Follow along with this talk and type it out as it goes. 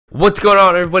What's going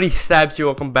on, everybody? Stabs here.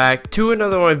 Welcome back to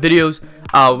another one of my videos.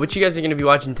 What you guys are going to be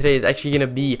watching today is actually going to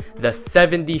be the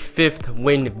 75th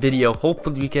win video.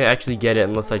 Hopefully we can actually get it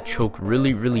unless I choke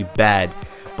really bad.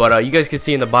 But you guys can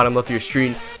see in the bottom left of your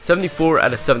screen, 74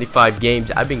 out of 75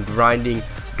 games. I've been grinding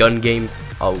gun game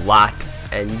a lot,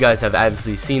 and you guys have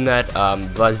obviously seen that.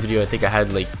 The last video I think I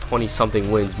had like 20 something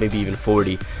wins, maybe even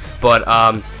 40. But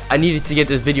I needed to get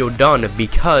this video done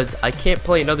because I can't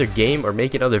play another game or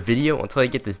make another video until I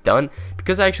get this done,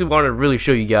 because I actually wanted to really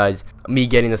show you guys me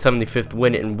getting the 75th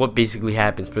win and what basically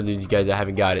happens for those of you guys that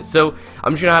haven't got it. So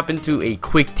I'm just gonna hop into a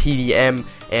quick TDM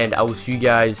and I will see you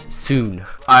guys soon.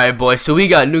 Alright boys, so we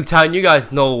got Nuketown. You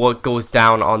guys know what goes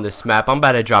down on this map. I'm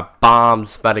about to drop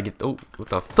bombs, about to get, oh, what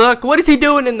the fuck, what is he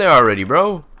doing in there already,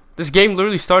 bro? This game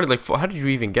literally started like, how did you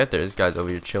even get there? This guy's over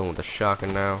here chilling with a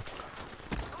shotgun now.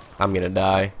 I'm gonna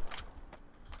die.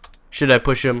 Should I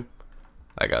push him?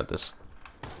 I got this.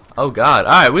 Oh god.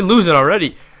 Alright, we're losing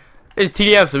already. It's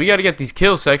TDM, so we gotta get these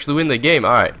kills to actually win the game.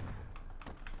 Alright.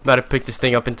 About to pick this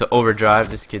thing up into overdrive.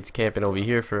 This kid's camping over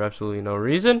here for absolutely no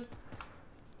reason.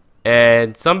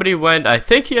 And somebody went, I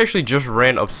think he actually just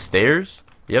ran upstairs.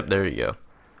 Yep, there you go.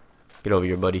 Get over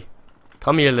here, buddy.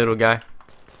 Come here, little guy.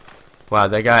 Wow,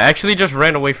 that guy actually just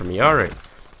ran away from me. Alright.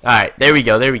 Alright, there we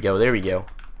go, there we go, there we go.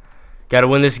 Gotta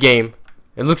win this game.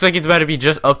 It looks like it's about to be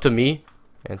just up to me.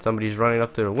 And somebody's running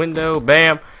up to the window.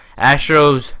 Bam.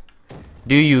 Astros,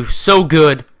 do you so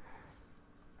good.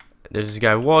 There's this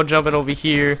guy wall jumping over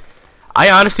here. I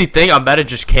honestly think I'm about to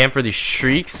just camp for these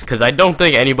streaks, because I don't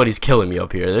think anybody's killing me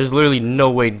up here. There's literally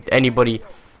no way anybody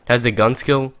has a gun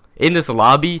skill in this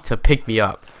lobby to pick me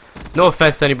up. No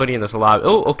offense to anybody in this lobby.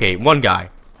 Oh, okay. One guy.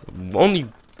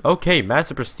 Only. Okay.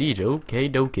 Massive prestige. Okay,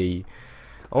 dokie.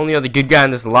 Only other good guy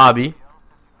in this lobby.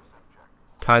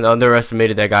 Kind of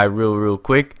underestimated that guy real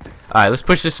quick. Alright, let's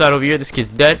push this side over here. This kid's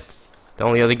dead. The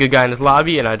only other good guy in this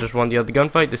lobby, and I just won the other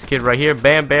gunfight. This kid right here.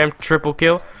 Bam, bam, triple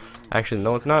kill. Actually,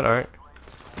 no, it's not. Alright.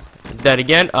 Dead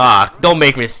again. Ah, don't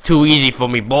make this too easy for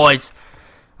me, boys.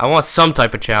 I want some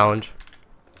type of challenge.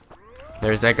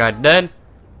 There's that guy dead.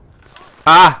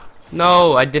 Ah,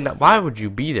 no, I did not. Why would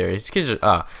you be there? This kid's just,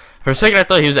 for a second, I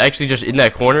thought he was actually just in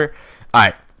that corner.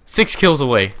 Alright, 6 kills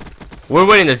away. We're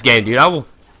winning this game, dude. I will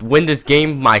win this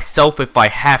game myself if I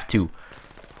have to.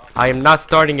 I am not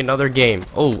starting another game.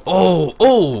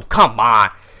 Oh, come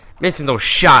on. Missing those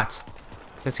shots.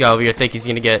 This guy over here think he's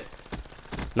gonna get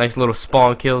nice little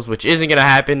spawn kills, which isn't gonna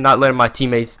happen. Not letting my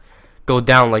teammates go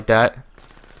down like that.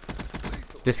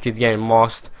 This kid's getting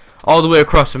mossed all the way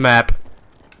across the map.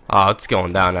 Oh, it's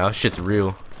going down now. Shit's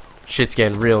real. Shit's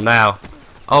getting real now.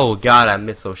 Oh god, I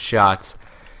missed those shots.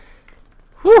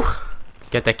 Whew.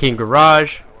 Get that king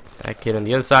garage. That kid on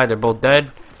the other side, they're both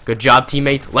dead. Good job,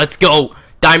 teammates. Let's go.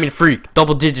 Diamond Freak.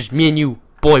 Double digits. Me and you.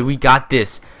 Boy, we got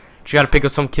this. Just gotta pick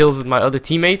up some kills with my other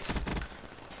teammates.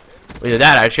 Look at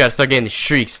that. I just gotta start getting these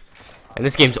streaks. And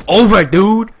this game's over,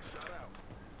 dude.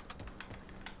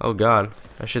 Oh, God.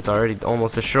 That shit's already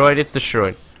almost destroyed. It's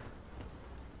destroyed.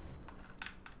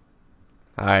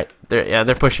 Alright.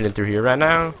 They're pushing it through here right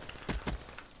now.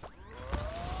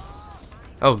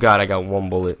 Oh, God. I got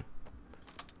one bullet.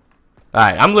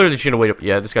 Alright, I'm literally just gonna wait up.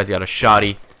 Yeah, this guy's got a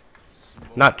shotty.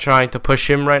 Not trying to push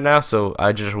him right now, so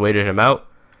I just waited him out.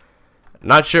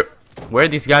 Not sure where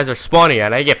these guys are spawning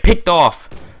at. I get picked off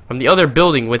from the other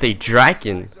building with a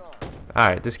Draken.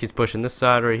 Alright, this kid's pushing this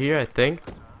side right here, I think.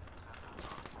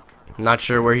 Not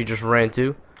sure where he just ran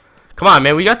to. Come on,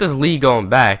 man, we got this lead going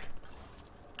back.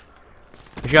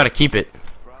 We just gotta keep it.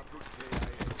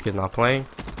 This kid's not playing.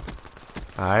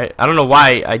 Alright, I don't know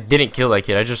why I didn't kill that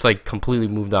kid. I just like completely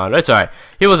moved on. That's alright.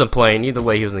 He wasn't playing. Either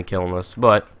way, he wasn't killing us.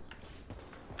 But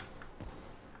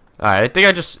alright, I think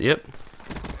I just, yep.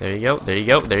 There you go. There you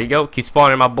go. There you go. Keep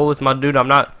spawning my bullets, my dude. I'm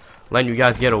not letting you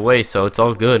guys get away, so it's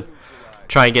all good.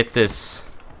 Try and get this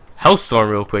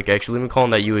Hellstorm real quick, actually. Let me call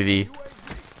him that UAV.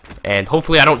 And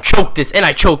hopefully I don't choke this. And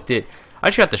I choked it. I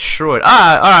just got destroyed.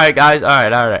 Alright, guys.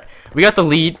 Alright. We got the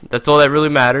lead. That's all that really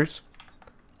matters.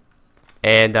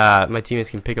 And my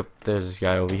teammates can pick up. There's this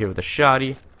guy over here with a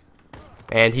shotty,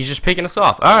 and he's just picking us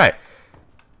off. All right,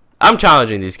 I'm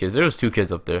challenging these kids. There's 2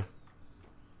 kids up there.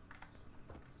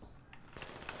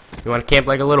 You want to camp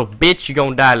like a little bitch? You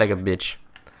gonna die like a bitch.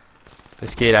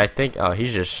 This kid, I think. Oh,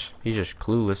 he's just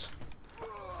clueless.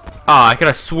 Oh, I could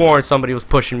have sworn somebody was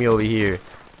pushing me over here.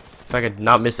 If I could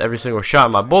not miss every single shot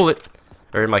in my bullet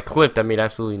or in my clip, that made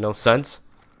absolutely no sense.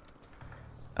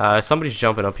 Somebody's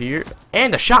jumping up here.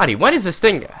 And the shotty. When is this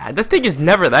thing? This thing is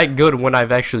never that good when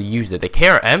I've actually used it. The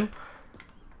KRM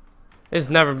It's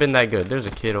never been that good. There's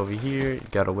a kid over here.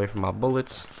 Got away from my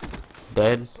bullets.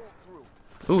 Dead.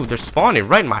 Ooh, they're spawning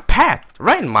right in my path.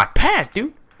 Right in my path,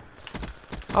 dude.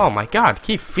 Oh my god,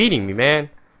 keep feeding me, man.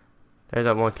 There's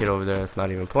that one kid over there that's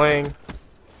not even playing.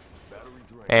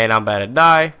 And I'm about to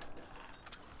die.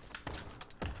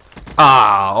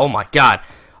 Ah, oh my god.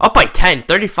 Up by 10,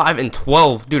 35 and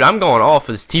 12. Dude, I'm going off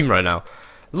for this team right now.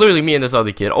 Literally me and this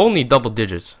other kid. Only double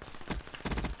digits.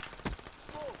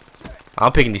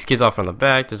 I'm picking these kids off from the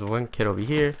back. There's one kid over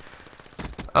here.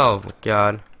 Oh my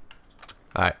god.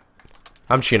 Alright.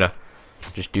 I'm just gonna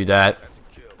just do that.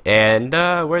 And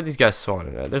where are these guys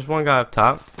spawning at? There's one guy up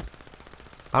top.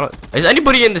 Is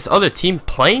anybody in this other team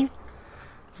playing?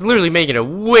 It's literally making it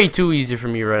way too easy for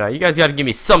me right now. You guys gotta give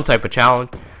me some type of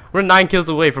challenge. We're 9 kills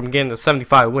away from getting the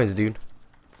 75 wins, dude.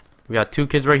 We got 2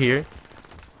 kids right here.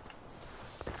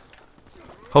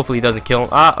 Hopefully he doesn't kill him.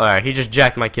 Ah, alright, he just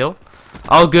jacked my kill.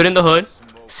 All good in the hood.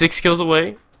 6 kills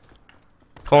away.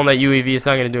 Calling that UAV, it's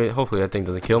not gonna do it. Hopefully that thing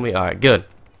doesn't kill me. Alright, good.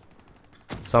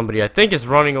 Somebody I think is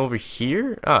running over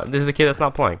here. Ah, this is the kid that's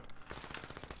not playing.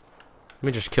 Let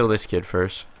me just kill this kid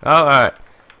first. Oh, alright.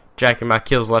 Jacking my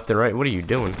kills left and right. What are you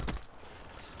doing?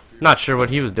 Not sure what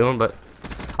he was doing, but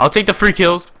I'll take the free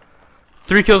kills.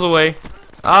 3 kills away.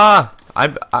 Ah, I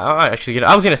actually get it.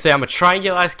 I was gonna say I'm gonna try and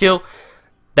get last kill.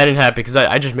 That didn't happen because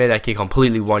I just made that kid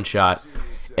completely one shot,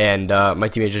 and my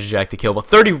teammate just jacked the kill. But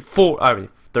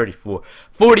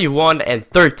 41 and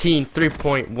 13,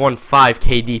 3.15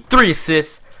 KD, 3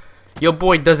 assists. Your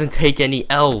boy doesn't take any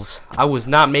L's. I was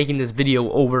not making this video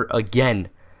over again.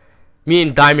 Me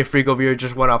and Diamond Freak over here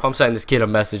just went off. I'm sending this kid a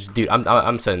message, dude.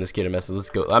 I'm sending this kid a message. Let's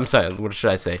go. I'm sending. What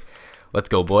should I say? Let's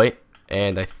go, boy.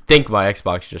 And I think my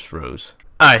Xbox just froze.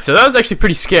 Alright, so that was actually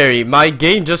pretty scary. My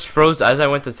game just froze as I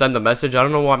went to send the message. I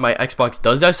don't know why my Xbox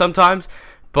does that sometimes.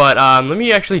 But let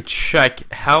me actually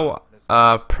check how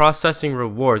processing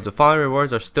rewards. The following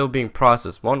rewards are still being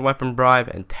processed. 1 weapon bribe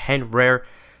and 10 rare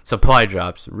supply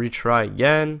drops. Retry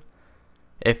again.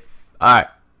 Alright.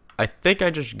 I think I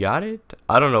just got it.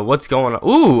 I don't know what's going on.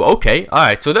 Ooh, okay.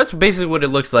 Alright, so that's basically what it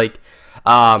looks like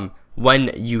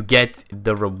when you get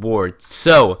the reward.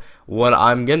 So what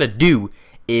I'm gonna do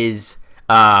is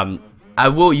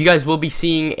you guys will be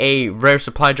seeing a rare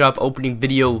supply drop opening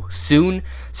video soon.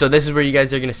 So this is where you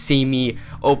guys are gonna see me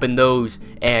open those,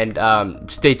 and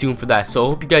stay tuned for that. So I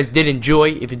hope you guys did enjoy.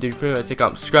 If you did, remember to take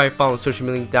out, subscribe, follow, social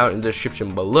media link down in the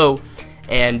description below.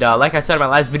 And like I said in my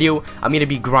last video, I'm gonna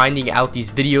be grinding out these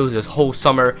videos this whole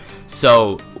summer.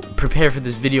 So prepare for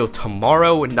this video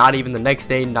tomorrow, not even the next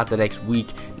day, not the next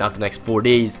week, not the next 4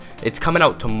 days. It's coming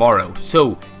out tomorrow.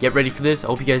 So get ready for this. I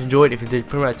hope you guys enjoyed. If you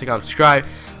did, remember to take out, subscribe.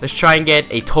 Let's try and get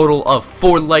a total of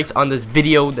 4 likes on this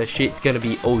video. That shit's gonna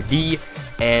be OD.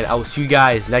 And I will see you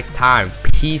guys next time.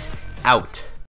 Peace out.